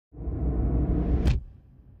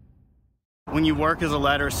When you work as a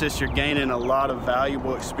ladder assist, you're gaining a lot of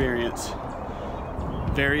valuable experience.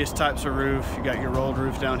 Various types of roof. You got your rolled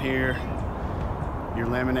roof down here, your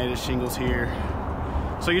laminated shingles here.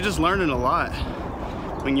 So you're just learning a lot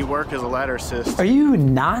when you work as a ladder assist. Are you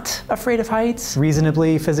not afraid of heights?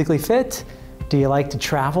 Reasonably physically fit? Do you like to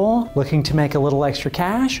travel? Looking to make a little extra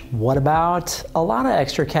cash? What about a lot of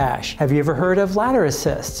extra cash? Have you ever heard of ladder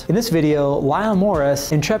assist? In this video, Lyle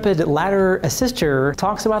Morris, intrepid ladder assister,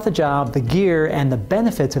 talks about the job, the gear, and the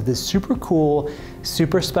benefits of this super cool,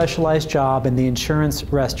 super specialized job in the insurance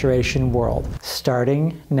restoration world.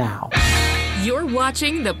 Starting now. You're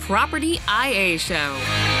watching the Property IA Show.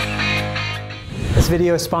 This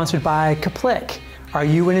video is sponsored by Kaplik. Are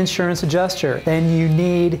you an insurance adjuster? Then you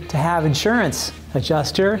need to have insurance.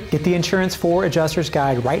 Adjuster, get the Insurance for Adjusters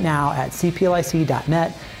guide right now at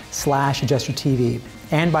cplic.net/AdjusterTV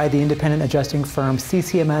and by the independent adjusting firm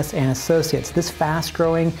CCMS Associates. This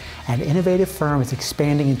fast-growing and innovative firm is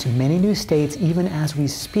expanding into many new states even as we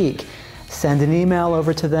speak. Send an email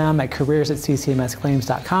over to them at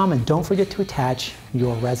careers@ccmsclaims.com and don't forget to attach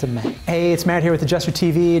your resume. Hey, it's Matt here with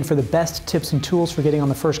AdjusterTV, and for the best tips and tools for getting on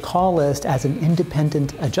the first call list as an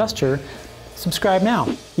independent adjuster, subscribe now.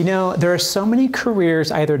 You know, there are so many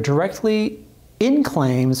careers either directly in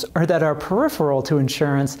claims or that are peripheral to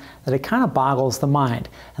insurance that it kind of boggles the mind,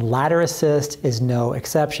 and ladder assist is no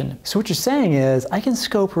exception. So what you're saying is, I can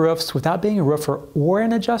scope roofs without being a roofer or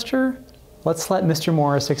an adjuster? Let's let Mr.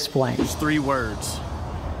 Morris explain. There's 3 words: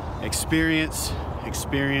 experience,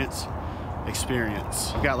 experience,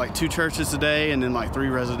 experience. We've got like 2 churches today and then like 3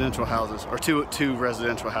 residential houses, or two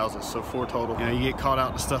residential houses, so 4 total. You know, you get caught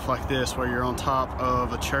out to stuff like this where you're on top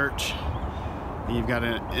of a church and you've got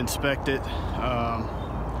to inspect it,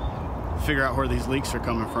 figure out where these leaks are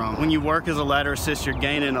coming from. When you work as a ladder assist, you're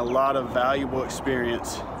gaining a lot of valuable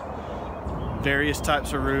experience. Various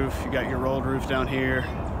types of roof. You got your rolled roof down here,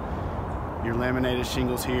 your laminated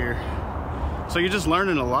shingles here. So you're just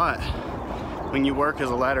learning a lot when you work as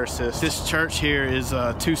a ladder assist. This church here is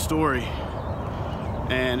 2-story,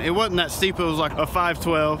 and it wasn't that steep. It was like a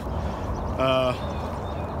 512,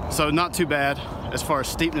 so not too bad as far as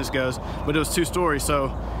steepness goes, but it was 2-story.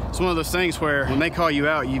 So it's one of those things where when they call you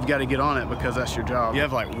out, you've got to get on it because that's your job. You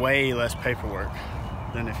have like way less paperwork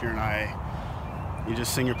than if you're an IA. You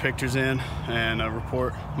just send your pictures in and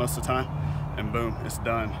report most of the time, and boom, it's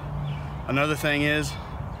done. Another thing is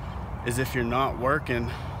if you're not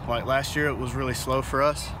working, like last year it was really slow for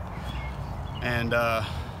us, and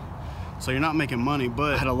so you're not making money,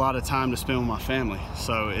 but I had a lot of time to spend with my family.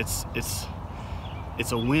 So it's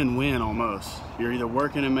a win-win almost. You're either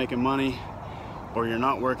working and making money, or you're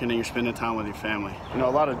not working and you're spending time with your family. You know,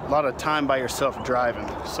 a lot of time by yourself driving.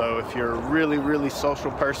 So if you're a really, really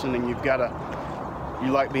social person and you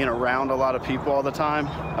like being around a lot of people all the time,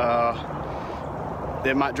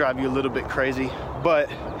 it might drive you a little bit crazy, but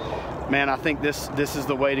man, I think this is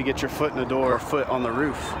the way to get your foot in the door, or foot on the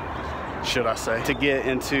roof, should I say, to get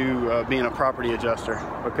into being a property adjuster,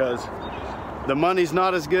 because the money's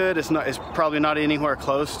not as good. It's probably not anywhere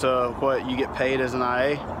close to what you get paid as an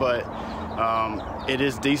IA, but it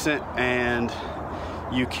is decent, and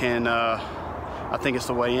you can, I think it's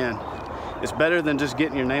the way in. It's better than just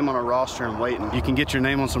getting your name on a roster and waiting. You can get your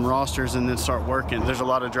name on some rosters and then start working. There's a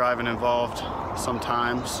lot of driving involved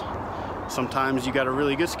sometimes. Sometimes you got a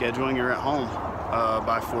really good schedule and you're at home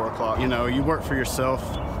by 4 o'clock. You know, you work for yourself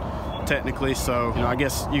technically, so you know, I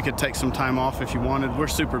guess you could take some time off if you wanted. We're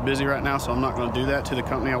super busy right now, so I'm not going to do that to the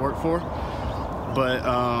company I work for. But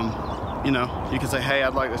you know, you can say, hey,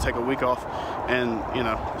 I'd like to take a week off, and you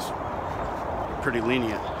know, it's pretty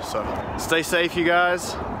lenient. So stay safe, you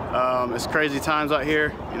guys. It's crazy times out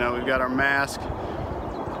here. You know, we've got our mask.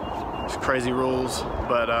 It's crazy rules,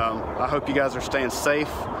 but I hope you guys are staying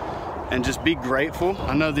safe and just be grateful.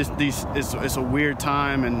 I know it's a weird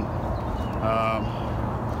time, and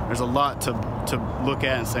there's a lot to look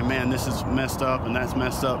at and say, man, this is messed up and that's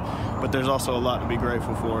messed up, but there's also a lot to be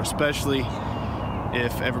grateful for, especially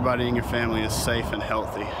if everybody in your family is safe and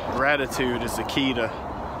healthy. Gratitude is the key to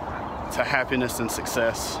happiness and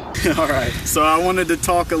success. All right, so I wanted to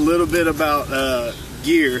talk a little bit about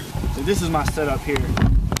gear. So this is my setup here.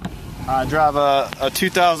 I drive a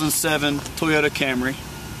 2007 Toyota Camry.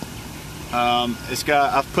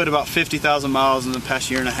 I've put about 50,000 miles in the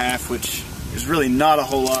past year and a half, which is really not a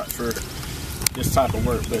whole lot for this type of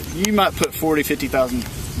work, but you might put 50,000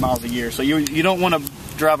 miles a year. So you don't want to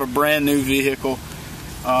drive a brand new vehicle.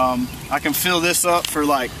 I can fill this up for,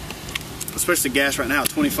 like, especially gas right now,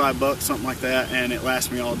 25 bucks, something like that, and it lasts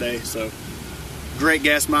me all day. So great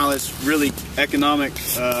gas mileage, really economic,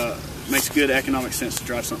 makes good economic sense to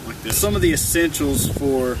drive something like this. Some of the essentials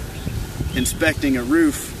for inspecting a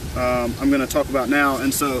roof, I'm going to talk about now.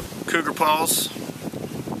 And so cougar paws,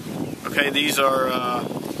 okay, these are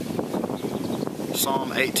Psalm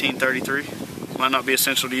 1833. Might not be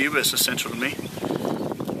essential to you, but it's essential to me.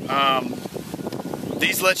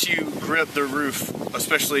 These let you grip the roof,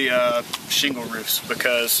 especially shingle roofs,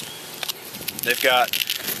 because they've got,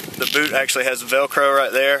 the boot actually has Velcro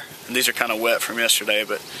right there, and these are kind of wet from yesterday,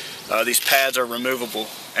 but these pads are removable,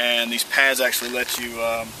 and these pads actually let you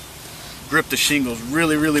grip the shingles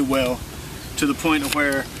really, really well, to the point of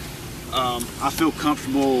where I feel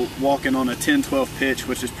comfortable walking on a 10-12 pitch,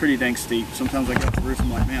 which is pretty dang steep. Sometimes I get off the roof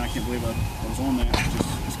and I'm like, man, I can't believe I was on that,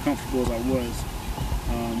 just as comfortable as I was.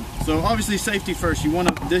 So obviously safety first. You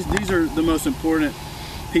want to, these are the most important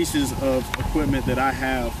pieces of equipment that I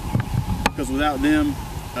have, because without them,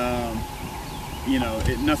 you know,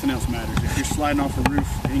 nothing else matters. If you're sliding off a roof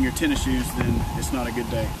in your tennis shoes, then it's not a good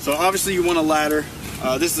day. So obviously you want a ladder.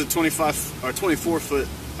 This is a 25 or 24-foot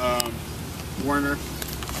Werner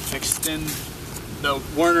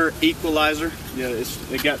Werner equalizer. Yeah,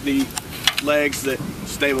 they got the legs that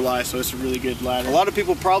stabilize, so it's a really good ladder. A lot of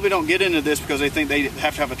people probably don't get into this because they think they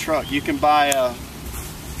have to have a truck. You can buy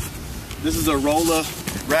this is a roller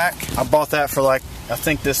rack. I bought that for like, I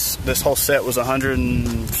think this whole set was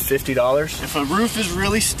 $150. If a roof is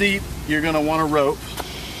really steep, you're gonna want a rope.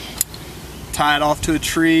 Tie it off to a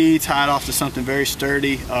tree, tie it off to something very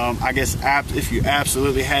sturdy. I guess if you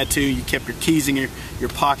absolutely had to, you kept your keys in your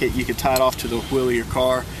pocket, you could tie it off to the wheel of your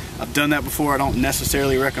car. I've done that before. I don't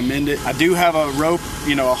necessarily recommend it. I do have a rope,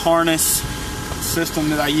 you know, a harness system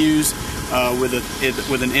that I use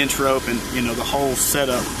with an inch rope, and you know, the whole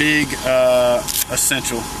setup. Big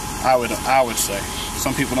essential, I would say.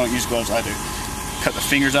 Some people don't use gloves. I do. Cut the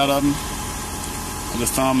fingers out of them, the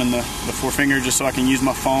thumb and the forefinger, just so I can use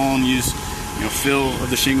my phone, use, you know, feel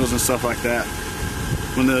of the shingles and stuff like that.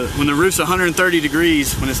 When the roof's 130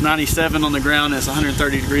 degrees, when it's 97 on the ground and it's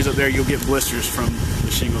 130 degrees up there, you'll get blisters from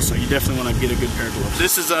the shingles, so you definitely want to get a good pair of gloves.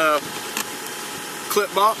 This is a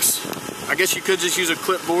clip box. I guess you could just use a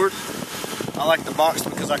clipboard. I like the box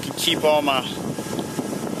because I can keep all my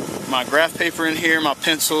graph paper in here, my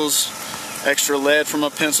pencils, extra lead for my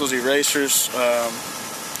pencils, erasers,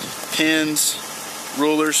 pens,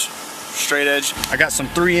 rulers, straight edge. I got some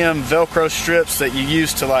 3M Velcro strips that you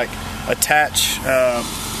use to like attach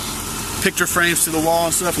picture frames to the wall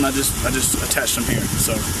and stuff, and I just attached them here.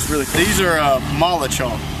 So it's really cool. These are Mala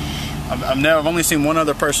chalk. I've only seen one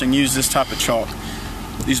other person use this type of chalk.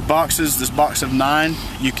 These boxes, this box of 9,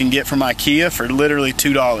 you can get from IKEA for literally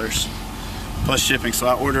 $2 plus shipping. So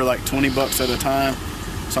I order like 20 bucks at a time,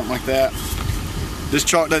 something like that. This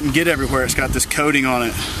chalk doesn't get everywhere. It's got this coating on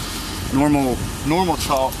it. Normal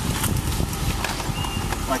chalk,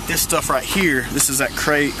 like this stuff right here, this is that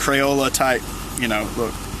Crayola type, you know,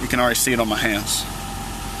 look, you can already see it on my hands.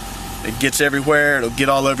 It gets everywhere, it'll get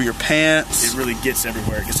all over your pants. It really gets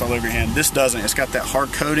everywhere, it gets all over your hand. This doesn't, it's got that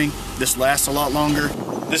hard coating. This lasts a lot longer.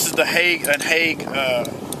 This is the Hague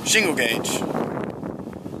shingle gauge.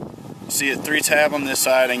 You see it 3-tab on this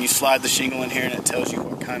side, and you slide the shingle in here and it tells you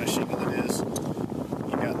what kind of shingle it is.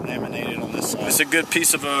 You got laminated on this side. It's a good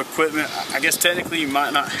piece of equipment. I guess technically you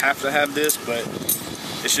might not have to have this, but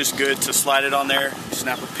it's just good to slide it on there,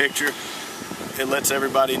 snap a picture. It lets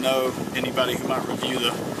everybody know, anybody who might review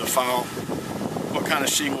the file, what kind of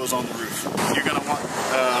shingle is on the roof. You're going to want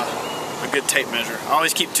a good tape measure. I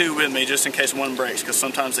always keep 2 with me just in case one breaks, because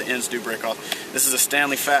sometimes the ends do break off. This is a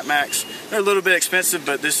Stanley Fat Max. They're a little bit expensive,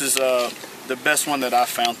 but this is the best one that I've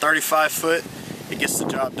found. 35 foot, it gets the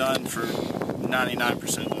job done for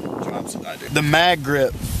 99% of the jobs that I do. The mag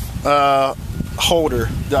grip holder,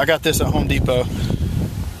 I got this at Home Depot.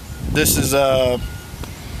 This is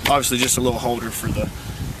obviously just a little holder for the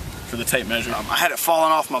tape measure. I had it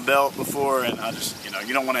falling off my belt before, and I just, you know,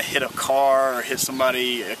 you don't want to hit a car or hit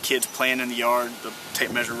somebody, a kid's playing in the yard, the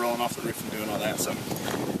tape measure rolling off the roof and doing all that. So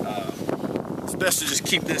it's best to just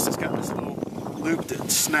keep this. It's got this little loop that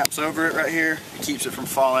snaps over it right here. It keeps it from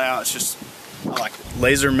falling out. It's just, I like it.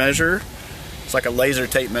 Laser measure. It's like a laser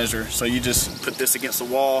tape measure. So you just put this against the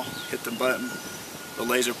wall, hit the button. The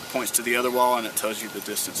laser points to the other wall and it tells you the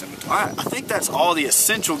distance in between. All right, I think that's all the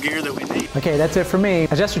essential gear that we need. Okay, that's it for me.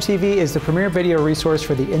 AdjusterTV is the premier video resource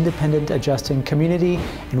for the independent adjusting community,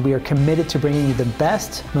 and we are committed to bringing you the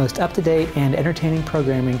best, most up-to-date, and entertaining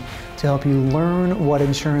programming to help you learn what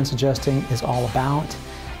insurance adjusting is all about,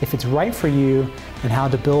 if it's right for you, and how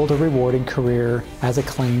to build a rewarding career as a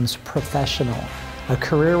claims professional. A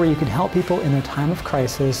career where you can help people in their time of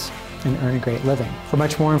crisis and earn a great living. For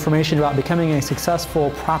much more information about becoming a successful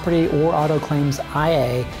property or auto claims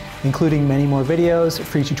IA, including many more videos,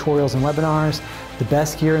 free tutorials and webinars, the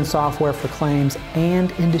best gear and software for claims,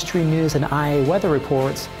 and industry news and IA weather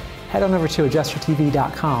reports, head on over to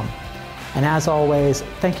AdjusterTV.com. And as always,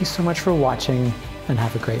 thank you so much for watching, and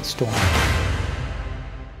have a great storm.